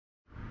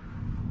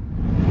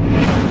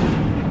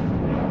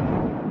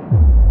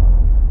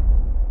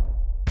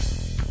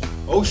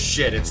oh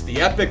shit, it's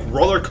the epic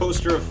roller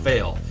coaster of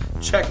fail.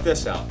 Check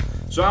this out.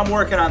 So I'm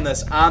working on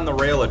this on the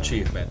rail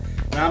achievement.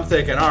 And I'm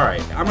thinking, all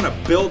right, I'm going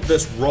to build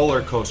this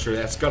roller coaster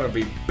that's going to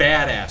be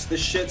badass.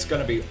 This shit's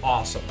going to be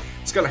awesome.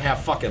 It's going to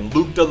have fucking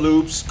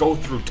loop-de-loops, go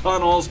through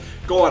tunnels,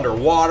 go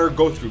underwater,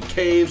 go through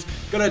caves.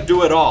 Going to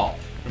do it all.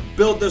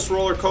 Build this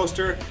roller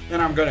coaster, then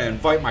I'm going to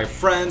invite my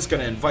friends,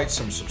 going to invite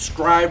some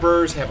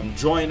subscribers, have them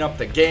join up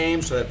the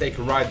game so that they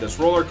can ride this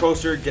roller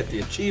coaster, get the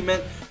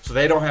achievement, so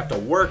they don't have to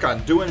work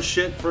on doing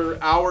shit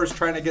for hours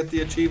trying to get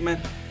the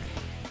achievement.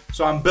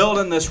 So I'm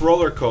building this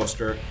roller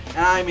coaster,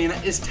 and I mean,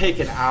 it's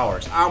taking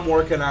hours. I'm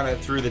working on it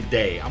through the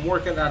day. I'm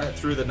working on it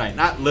through the night.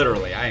 Not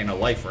literally, I ain't a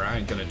lifer, I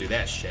ain't gonna do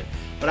that shit.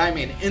 But I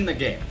mean, in the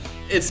game,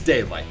 it's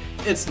daylight,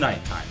 it's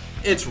nighttime,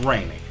 it's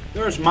raining.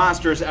 There's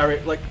monsters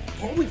every, like,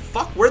 holy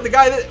fuck, where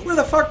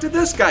the fuck did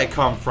this guy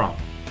come from?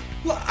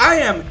 Look, I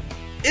am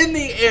in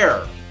the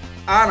air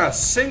on a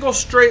single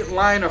straight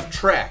line of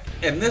track,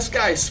 and this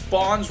guy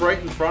spawns right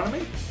in front of me?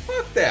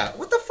 Fuck that,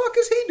 what the fuck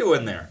is he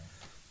doing there?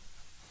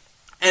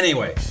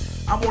 Anyway,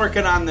 I'm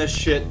working on this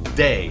shit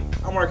day.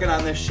 I'm working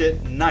on this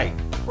shit night.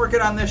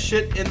 Working on this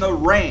shit in the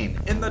rain,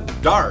 in the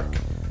dark,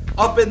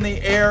 up in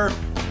the air,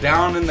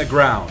 down in the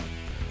ground,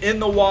 in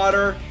the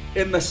water,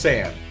 in the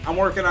sand. I'm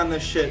working on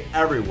this shit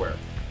everywhere.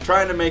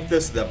 Trying to make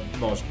this the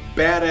most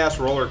badass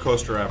roller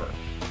coaster ever.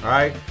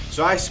 Alright?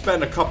 So I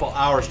spend a couple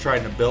hours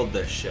trying to build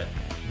this shit.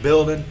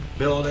 Building,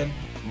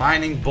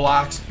 mining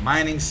blocks,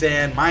 mining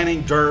sand,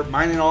 mining dirt,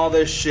 mining all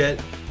this shit,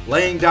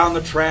 laying down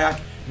the track,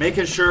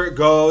 making sure it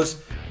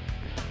goes.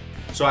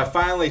 So I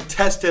finally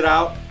test it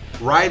out,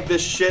 ride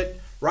this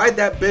shit, ride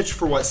that bitch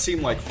for what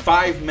seemed like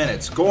 5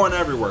 minutes, going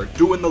everywhere,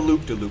 doing the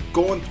loop-de-loop,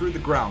 going through the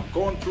ground,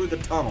 going through the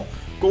tunnel,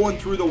 going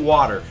through the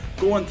water,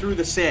 going through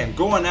the sand,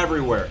 going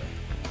everywhere.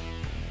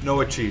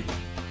 No achievement.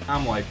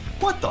 I'm like,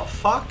 what the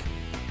fuck?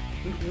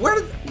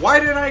 Why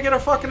didn't I get a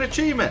fucking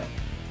achievement?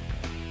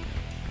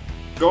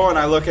 Go and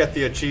I look at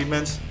the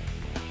achievements.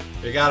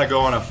 You gotta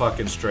go in a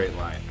fucking straight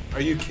line.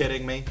 Are you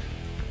kidding me?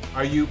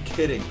 Are you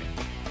kidding me?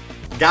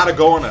 Gotta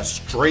go in a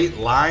straight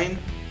line?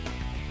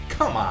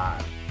 Come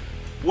on.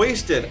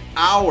 Wasted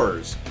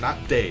hours,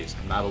 not days.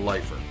 I'm not a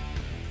lifer.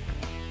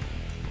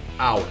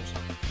 Hours.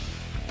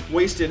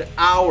 Wasted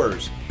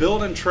hours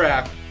building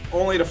track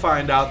only to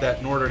find out that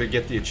in order to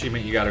get the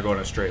achievement you gotta go in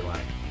a straight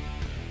line.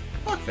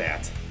 Fuck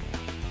that.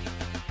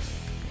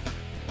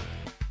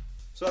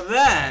 So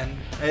then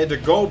I had to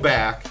go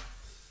back,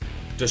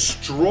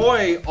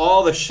 destroy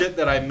all the shit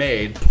that I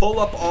made, pull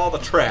up all the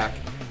track,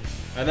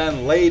 and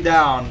then lay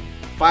down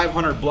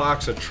 500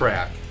 blocks of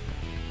track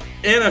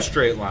in a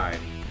straight line,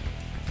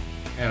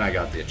 and I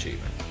got the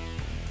achievement.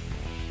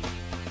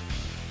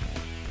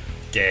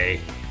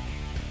 Gay.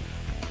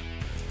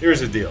 Here's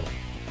the deal.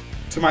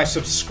 To my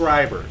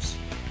subscribers,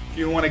 if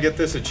you want to get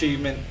this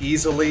achievement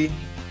easily,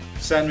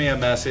 send me a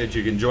message.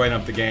 You can join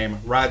up the game,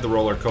 ride the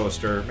roller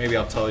coaster. Maybe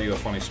I'll tell you a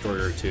funny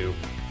story or two,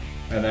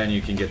 and then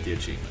you can get the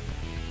achievement.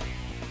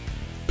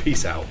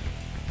 Peace out.